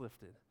heart's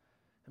lifted.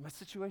 And my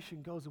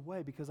situation goes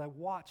away because I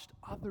watched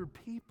other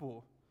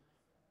people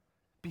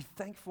be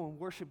thankful and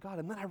worship God.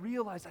 And then I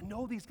realized, I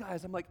know these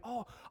guys. I'm like,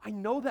 oh, I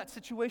know that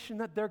situation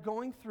that they're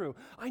going through.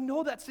 I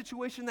know that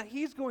situation that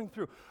he's going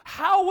through.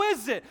 How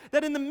is it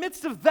that in the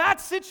midst of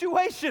that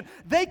situation,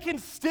 they can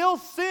still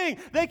sing,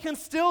 they can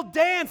still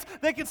dance,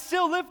 they can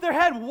still lift their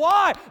head?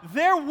 Why?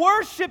 Their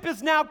worship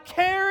is now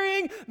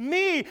carrying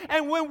me.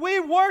 And when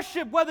we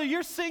worship, whether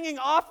you're singing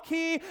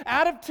off-key,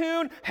 out of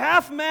tune,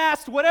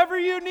 half-mast, whatever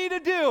you need to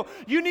do,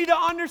 you need to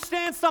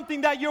understand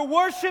something, that your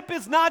worship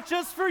is not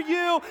just for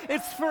you,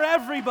 it's for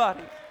everybody.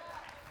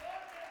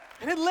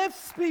 And it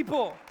lifts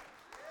people.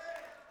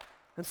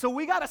 And so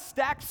we got to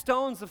stack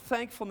stones of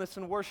thankfulness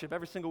and worship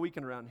every single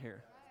weekend around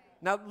here.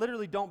 Now,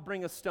 literally don't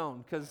bring a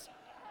stone because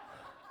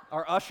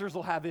our ushers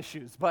will have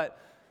issues. But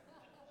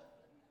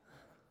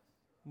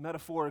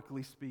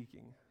metaphorically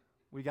speaking,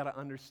 we got to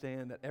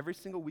understand that every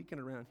single weekend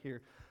around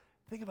here,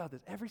 think about this,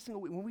 every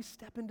single week, when we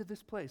step into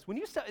this place,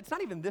 it's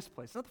not even this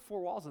place, it's not the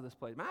four walls of this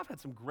place. Man, I've had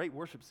some great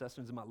worship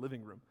sessions in my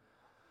living room.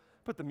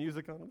 Put the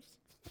music on,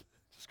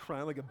 just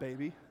crying like a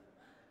baby.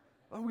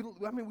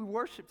 We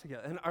worship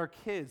together. And our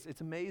kids,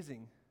 it's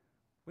amazing.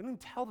 We don't even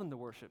tell them to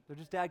worship. They're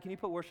just, Dad, can you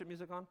put worship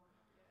music on?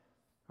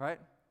 Right?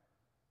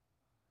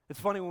 It's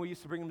funny, when we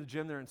used to bring them to the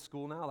gym, they're in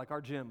school now, like our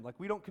gym, like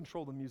we don't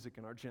control the music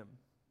in our gym.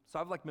 So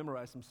I've like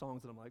memorized some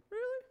songs that I'm like,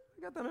 really?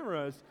 I got that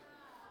memorized.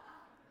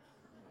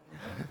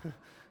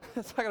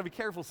 So I got to be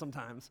careful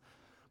sometimes.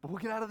 But we'll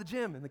get out of the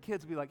gym and the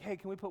kids will be like, hey,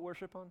 can we put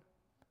worship on?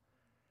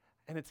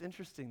 And it's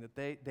interesting that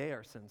they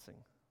are sensing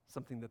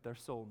something that their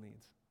soul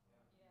needs.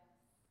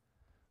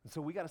 And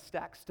so we got to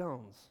stack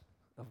stones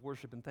of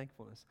worship and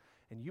thankfulness.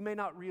 And you may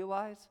not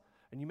realize,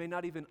 and you may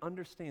not even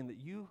understand that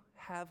you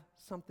have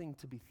something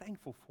to be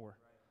thankful for.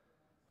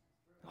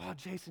 Oh,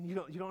 Jason, you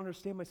don't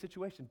understand my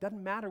situation.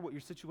 Doesn't matter what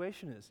your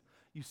situation is.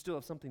 You still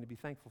have something to be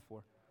thankful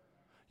for.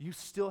 You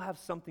still have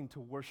something to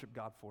worship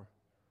God for.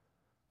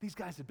 These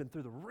guys have been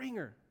through the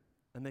ringer,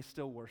 and they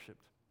still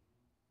worshiped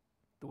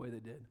the way they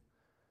did.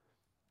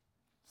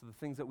 So the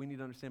things that we need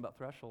to understand about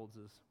thresholds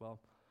is, well,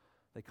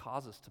 they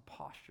cause us to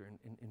posture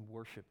in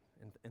worship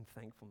and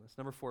thankfulness.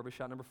 Number 4, big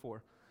shot number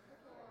 4.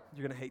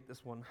 You're going to hate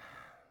this one.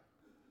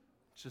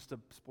 It's just a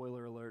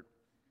spoiler alert.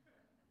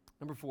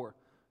 Number 4,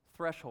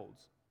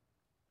 thresholds.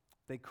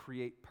 They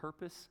create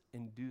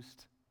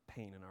purpose-induced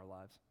pain in our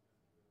lives.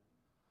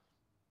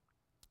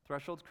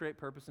 Thresholds create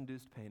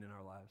purpose-induced pain in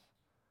our lives.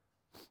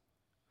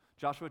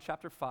 Joshua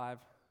chapter 5,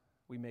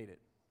 we made it.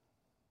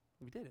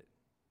 We did it.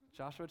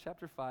 Joshua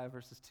chapter 5,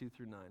 verses 2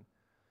 through 9.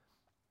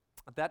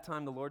 At that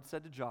time, the Lord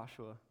said to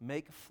Joshua,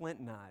 make flint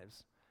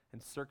knives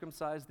and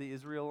circumcise the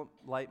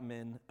Israelite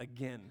men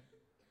again.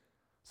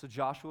 So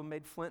Joshua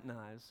made flint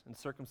knives and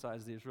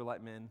circumcised the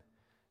Israelite men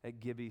at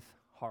Gibeath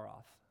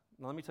Haroth.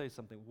 Now let me tell you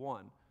something.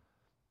 One,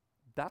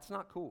 that's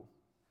not cool.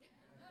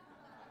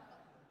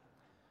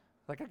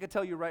 Like I could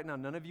tell you right now,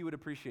 none of you would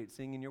appreciate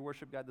seeing in your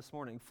worship guide this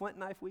morning, Flint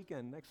Knife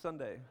Weekend next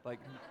Sunday. Like,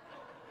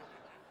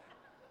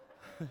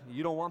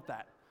 you don't want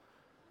that.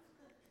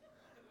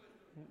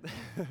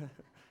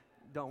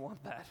 Don't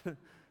want that.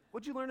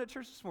 What'd you learn at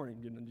church this morning?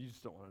 You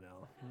just don't want to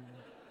know.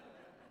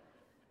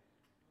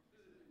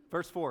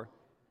 Verse 4.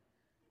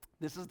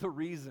 This is the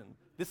reason.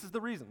 This is the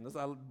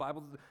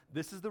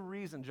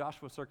reason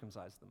Joshua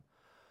circumcised them.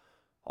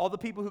 All the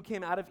people who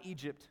came out of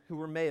Egypt who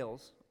were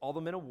males, all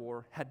the men of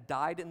war, had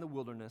died in the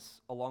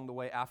wilderness along the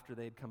way after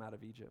they had come out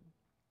of Egypt.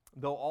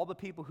 Though all the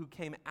people who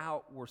came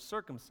out were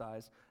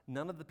circumcised,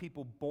 none of the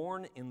people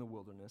born in the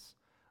wilderness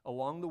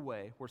along the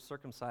way were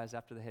circumcised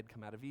after they had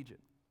come out of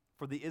Egypt.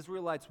 For the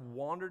Israelites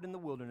wandered in the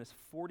wilderness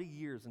 40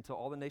 years until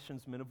all the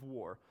nation's men of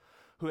war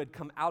who had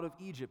come out of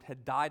Egypt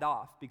had died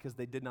off because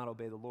they did not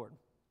obey the Lord.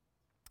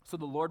 So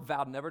the Lord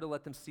vowed never to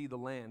let them see the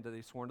land that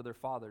he sworn to their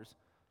fathers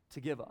to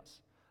give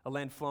us, a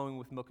land flowing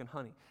with milk and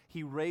honey.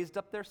 He raised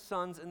up their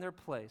sons in their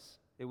place.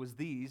 It was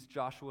these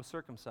Joshua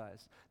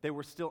circumcised. They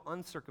were still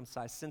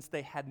uncircumcised since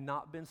they had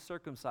not been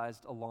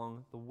circumcised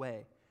along the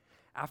way.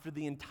 After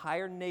the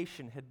entire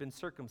nation had been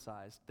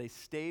circumcised, they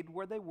stayed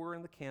where they were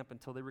in the camp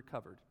until they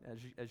recovered,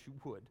 as you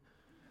would.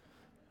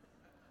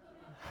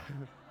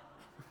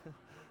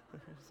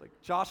 It's like,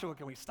 Joshua,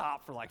 can we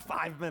stop for like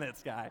 5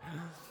 minutes, guy?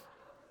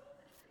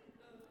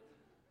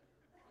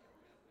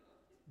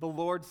 The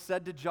Lord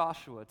said to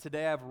Joshua,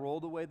 today I've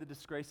rolled away the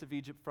disgrace of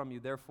Egypt from you.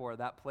 Therefore,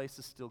 that place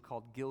is still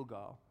called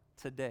Gilgal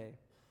today.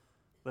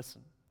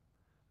 Listen,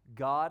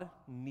 God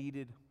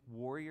needed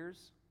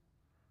warriors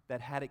that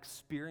had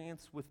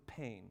experience with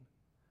pain,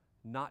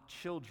 not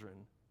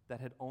children that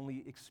had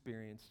only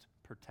experienced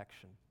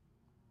protection.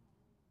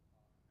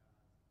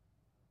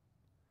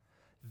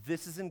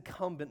 This is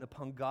incumbent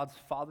upon God's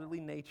fatherly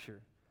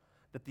nature,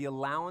 that the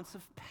allowance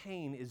of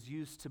pain is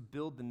used to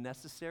build the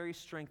necessary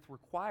strength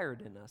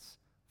required in us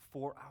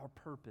for our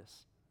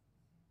purpose.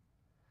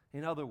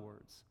 In other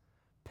words,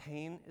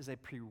 pain is a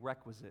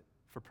prerequisite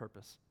for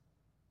purpose.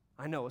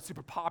 I know, a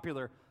super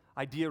popular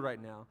idea right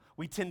now.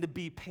 We tend to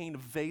be pain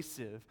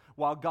evasive,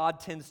 while God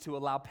tends to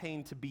allow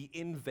pain to be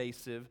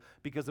invasive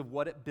because of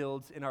what it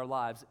builds in our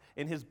lives.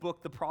 In his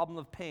book, The Problem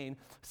of Pain,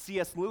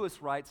 C.S.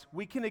 Lewis writes,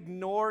 we can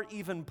ignore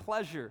even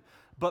pleasure,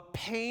 but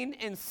pain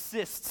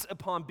insists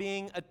upon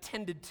being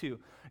attended to.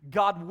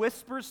 God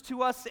whispers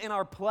to us in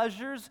our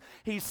pleasures,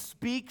 he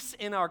speaks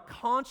in our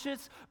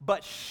conscience,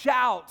 but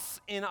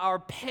shouts in our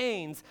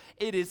pains.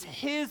 It is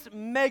his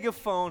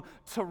megaphone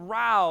to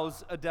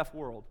rouse a deaf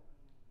world.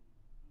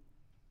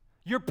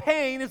 Your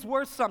pain is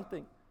worth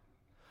something.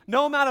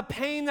 No amount of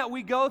pain that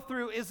we go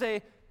through is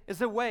a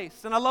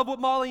waste. And I love what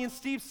Molly and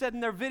Steve said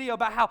in their video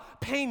about how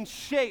pain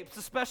shapes,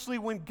 especially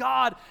when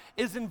God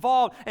is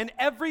involved. And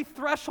every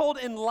threshold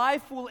in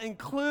life will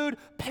include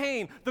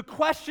pain. The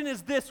question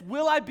is this: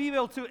 will I be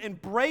able to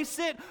embrace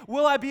it?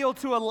 Will I be able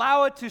to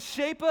allow it to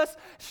shape us,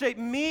 shape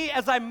me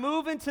as I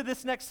move into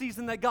this next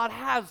season that God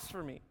has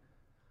for me?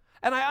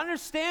 And I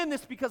understand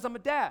this because I'm a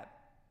dad.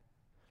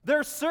 There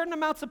are certain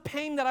amounts of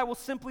pain that I will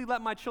simply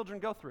let my children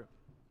go through.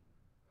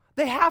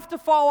 They have to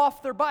fall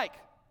off their bike.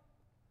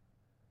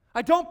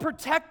 I don't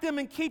protect them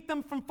and keep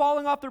them from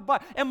falling off their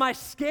bike. Am I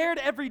scared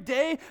every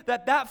day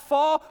that that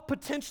fall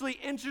potentially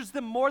injures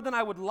them more than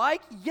I would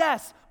like?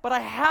 Yes, but I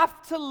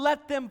have to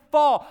let them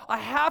fall. I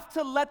have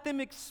to let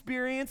them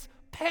experience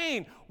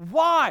pain.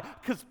 Why?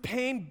 Because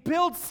pain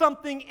builds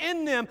something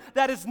in them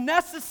that is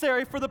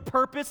necessary for the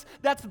purpose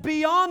that's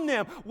beyond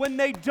them. When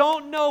they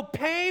don't know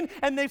pain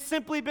and they've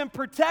simply been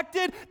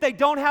protected, they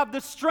don't have the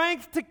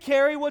strength to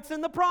carry what's in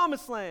the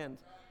promised land.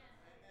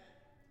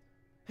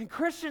 And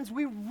Christians,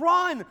 we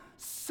run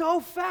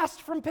so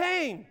fast from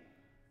pain.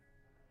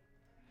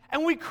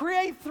 And we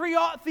create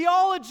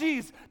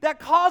theologies that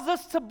cause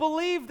us to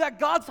believe that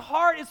God's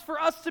heart is for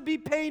us to be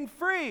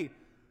pain-free.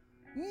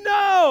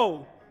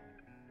 No!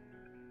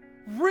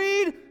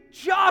 Read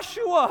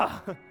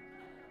Joshua.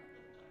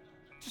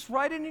 Just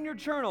write it in your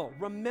journal.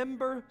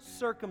 Remember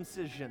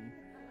circumcision.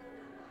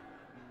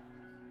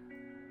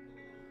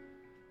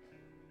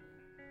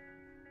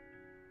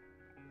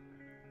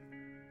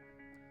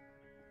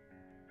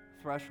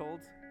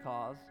 Thresholds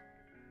cause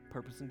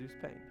purpose-induced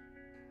pain.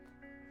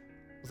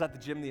 I was at the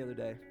gym the other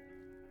day,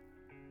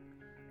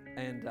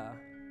 and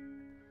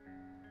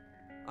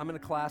I'm in a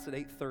class at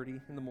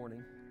 8:30 in the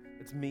morning.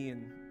 It's me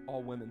and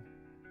all women.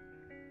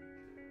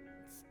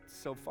 It's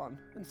so fun.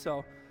 And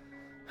so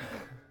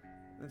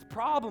it's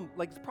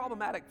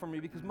problematic for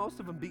me because most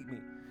of them beat me.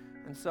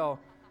 And so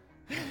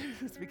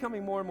it's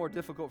becoming more and more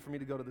difficult for me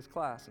to go to this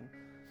class. And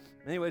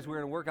anyways, we were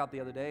in a workout the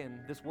other day, and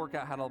this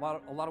workout had a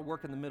lot of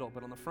work in the middle,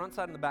 but on the front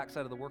side and the back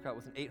side of the workout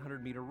was an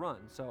 800-meter run.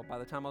 So by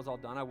the time I was all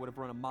done, I would have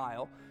run a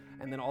mile,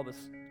 and then all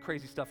this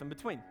crazy stuff in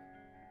between.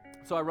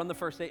 So I run the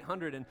first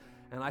 800, and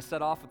I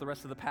set off with the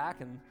rest of the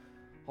pack, and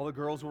all the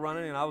girls were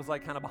running, and I was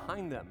like kind of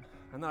behind them.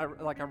 And then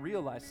I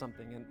realized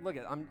something, and look,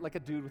 I'm like a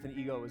dude with an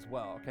ego as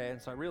well, okay? And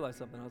so I realized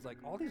something. I was like,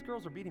 all these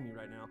girls are beating me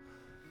right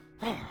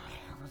now.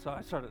 So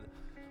I started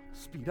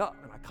speed up,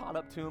 and I caught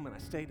up to them, and I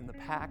stayed in the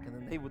pack, and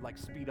then they would like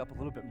speed up a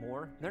little bit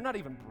more. They're not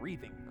even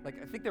breathing.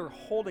 Like, I think they were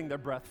holding their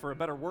breath for a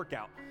better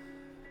workout.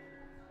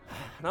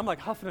 And I'm like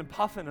huffing and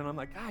puffing, and I'm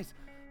like, guys,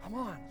 come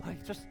on,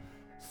 like just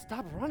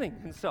stop running.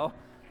 And so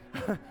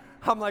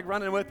I'm like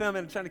running with them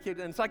and trying to keep,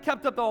 and so I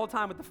kept up the whole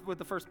time with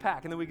the first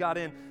pack, and then we got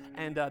in,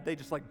 and they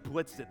just like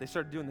blitzed it. They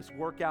started doing this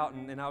workout,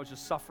 and I was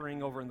just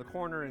suffering over in the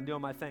corner and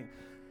doing my thing,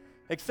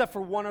 except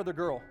for one other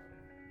girl.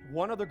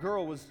 One other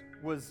girl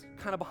was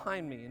kind of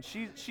behind me, and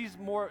she's just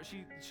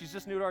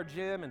new to our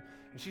gym, and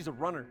she's a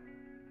runner,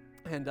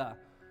 and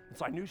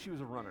so I knew she was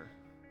a runner.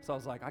 So I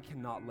was like, I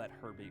cannot let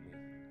her beat me.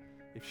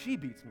 If she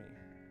beats me,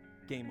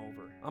 game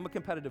over. I'm a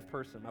competitive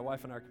person. My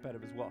wife and I are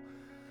competitive as well.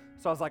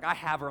 So I was like, I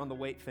have her on the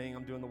weight thing.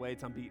 I'm doing the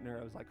weights. I'm beating her.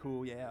 I was like,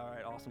 cool, yeah, all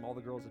right, awesome. All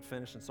the girls had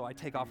finished, and so I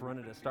take off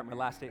running to start my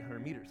last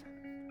 800 meters.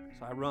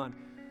 So I run.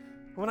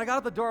 When I got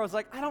out the door, I was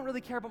like, I don't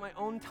really care about my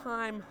own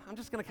time. I'm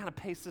just going to kind of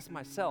pace this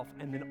myself.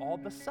 And then all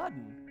of a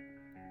sudden,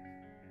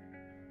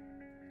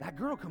 that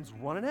girl comes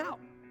running out.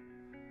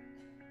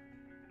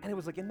 And it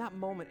was like in that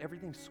moment,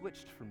 everything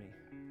switched for me.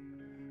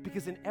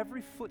 Because in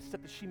every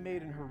footstep that she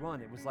made in her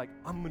run, it was like,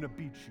 I'm going to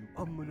beat you.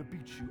 I'm going to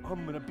beat you.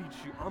 I'm going to beat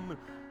you.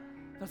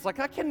 I was like,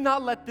 I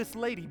cannot let this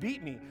lady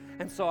beat me.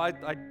 And so I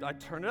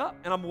turn it up,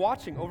 and I'm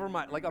watching over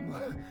my, like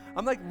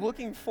I'm like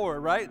looking for it,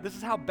 right? This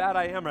is how bad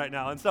I am right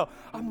now. And so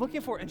I'm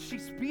looking for it, and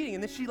she's speeding,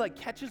 and then she like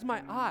catches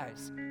my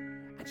eyes,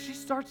 and she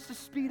starts to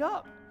speed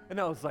up. And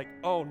I was like,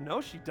 oh no,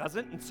 she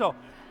doesn't. And so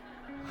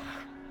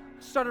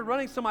I started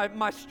running, so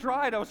my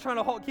stride, I was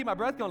trying to keep my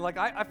breath going. Like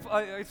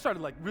I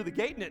started like really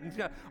gating it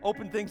and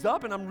open things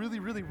up, and I'm really,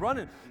 really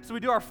running. So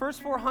we do our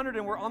first 400,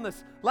 and we're on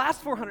this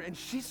last 400, and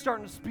she's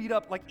starting to speed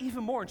up like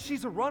even more, and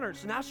she's a runner,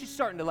 so now she's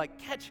starting to like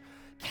catch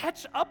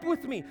up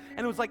with me.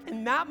 And it was like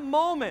in that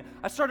moment,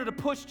 I started to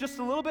push just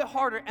a little bit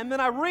harder, and then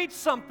I reached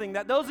something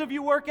that those of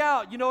you work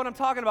out, you know what I'm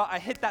talking about. I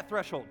hit that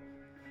threshold.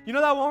 You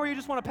know that one where you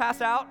just want to pass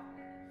out?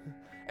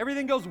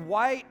 Everything goes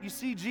white, you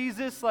see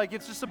Jesus, like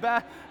it's just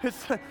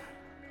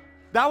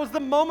that was the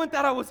moment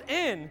that I was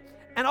in.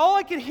 And all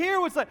I could hear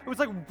was like, it was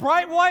like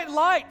bright white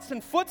lights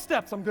and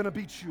footsteps. I'm going to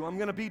beat you. I'm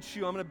going to beat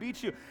you. I'm going to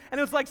beat you. And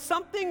it was like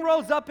something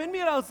rose up in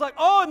me, and I was like,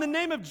 oh, in the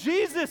name of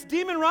Jesus,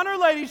 demon runner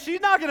lady,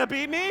 she's not going to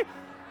beat me.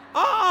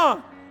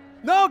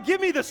 No, give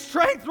me the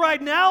strength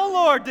right now,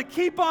 Lord, to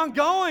keep on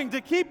going,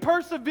 to keep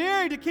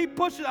persevering, to keep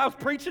pushing. I was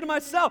preaching to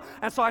myself.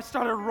 And so I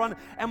started running,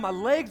 and my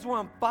legs were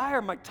on fire.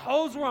 My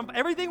toes were on fire.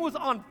 Everything was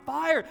on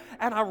fire.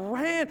 And I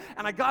ran,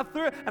 and I got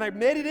through it, and I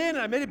made it in, and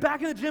I made it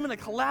back in the gym, and I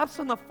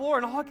collapsed on the floor.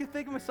 And all I could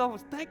think of myself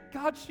was, thank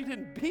God she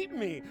didn't beat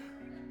me.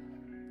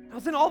 I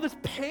was in all this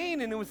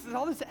pain, and it was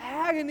all this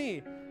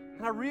agony.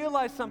 And I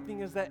realized something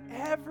is that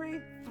every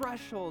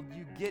threshold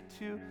you get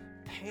to,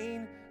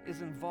 pain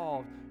is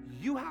involved.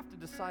 You have to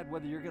decide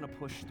whether you're going to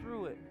push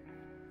through it.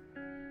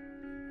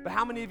 But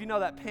how many of you know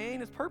that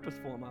pain is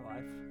purposeful in my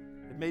life?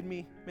 It made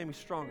me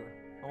stronger.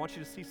 I want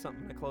you to see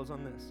something. I close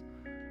on this.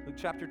 Luke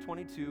chapter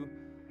 22,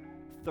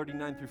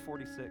 39 through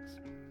 46.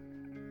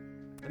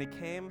 And he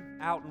came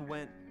out and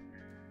went,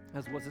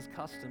 as was his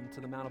custom,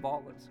 to the Mount of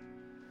Olives.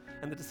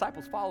 And the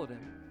disciples followed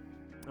him.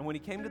 And when he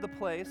came to the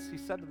place, he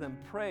said to them,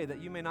 pray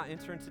that you may not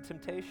enter into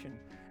temptation.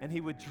 And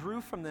he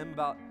withdrew from them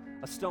about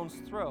a stone's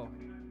throw.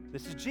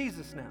 This is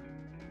Jesus now.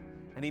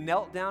 And he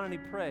knelt down and he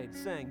prayed,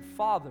 saying,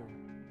 Father,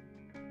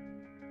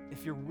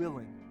 if you're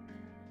willing,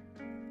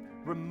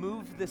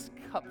 remove this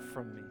cup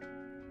from me.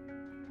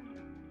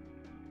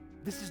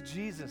 This is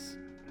Jesus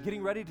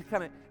getting ready to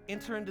kind of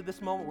enter into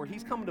this moment where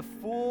he's coming to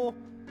full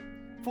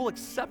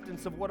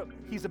acceptance of what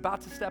he's about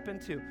to step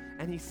into.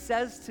 And he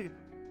says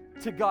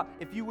to God,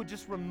 if you would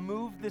just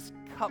remove this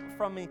cup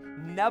from me,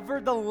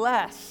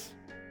 nevertheless.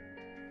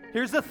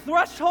 Here's a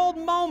threshold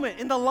moment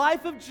in the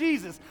life of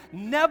Jesus.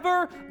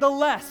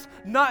 Nevertheless,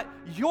 not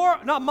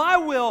my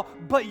will,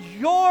 but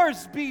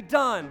yours be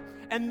done.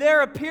 And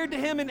there appeared to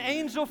him an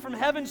angel from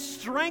heaven,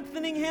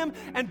 strengthening him,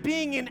 and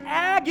being in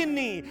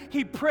agony,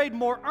 he prayed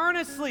more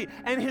earnestly,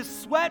 and his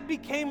sweat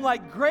became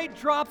like great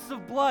drops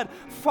of blood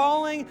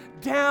falling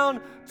down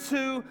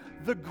to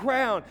the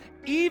ground.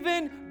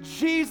 Even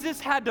Jesus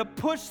had to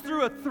push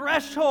through a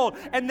threshold,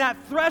 and that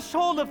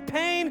threshold of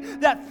pain,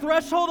 that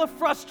threshold of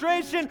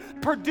frustration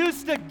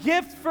produced a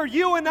gift for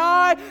you and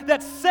I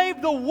that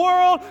saved the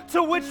world,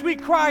 to which we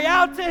cry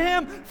out to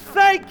him,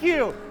 thank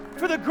you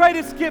for the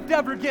greatest gift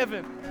ever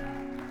given.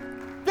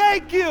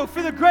 Thank you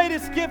for the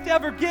greatest gift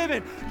ever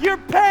given. Your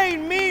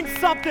pain means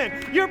something.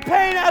 Your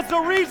pain has a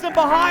reason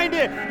behind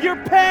it. Your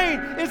pain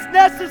is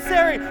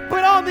necessary,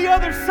 but on the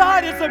other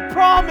side is a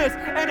promise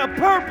and a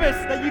purpose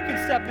that you can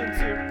step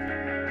into.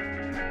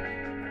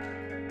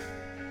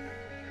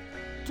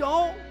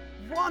 Don't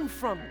run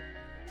from it.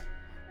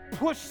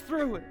 Push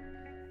through it.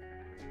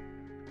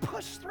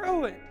 Push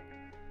through it.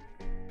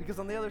 Because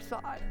on the other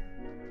side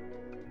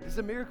is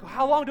a miracle.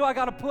 How long do I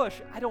got to push?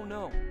 I don't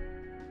know.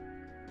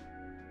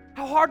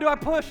 How hard do I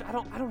push? I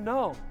don't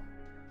know.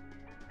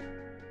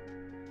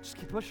 Just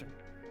keep pushing.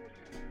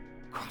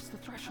 Cross the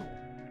threshold.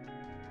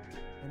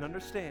 And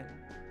understand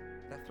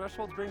that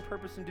thresholds bring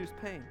purpose-induced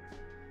pain.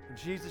 And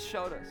Jesus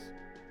showed us.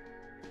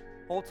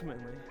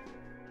 Ultimately,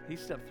 he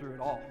stepped through it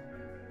all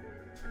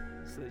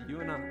so that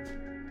you and I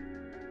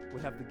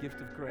would have the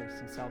gift of grace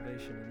and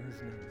salvation in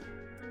his name.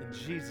 In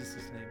Jesus'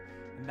 name.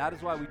 And that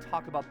is why we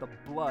talk about the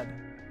blood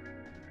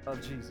of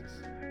Jesus.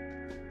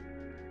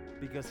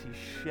 Because he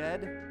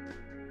shed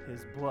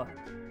his blood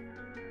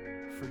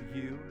for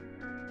you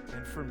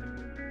and for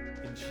me.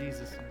 In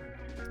Jesus'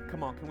 name.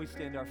 Come on, can we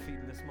stand to our feet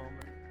in this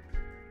moment?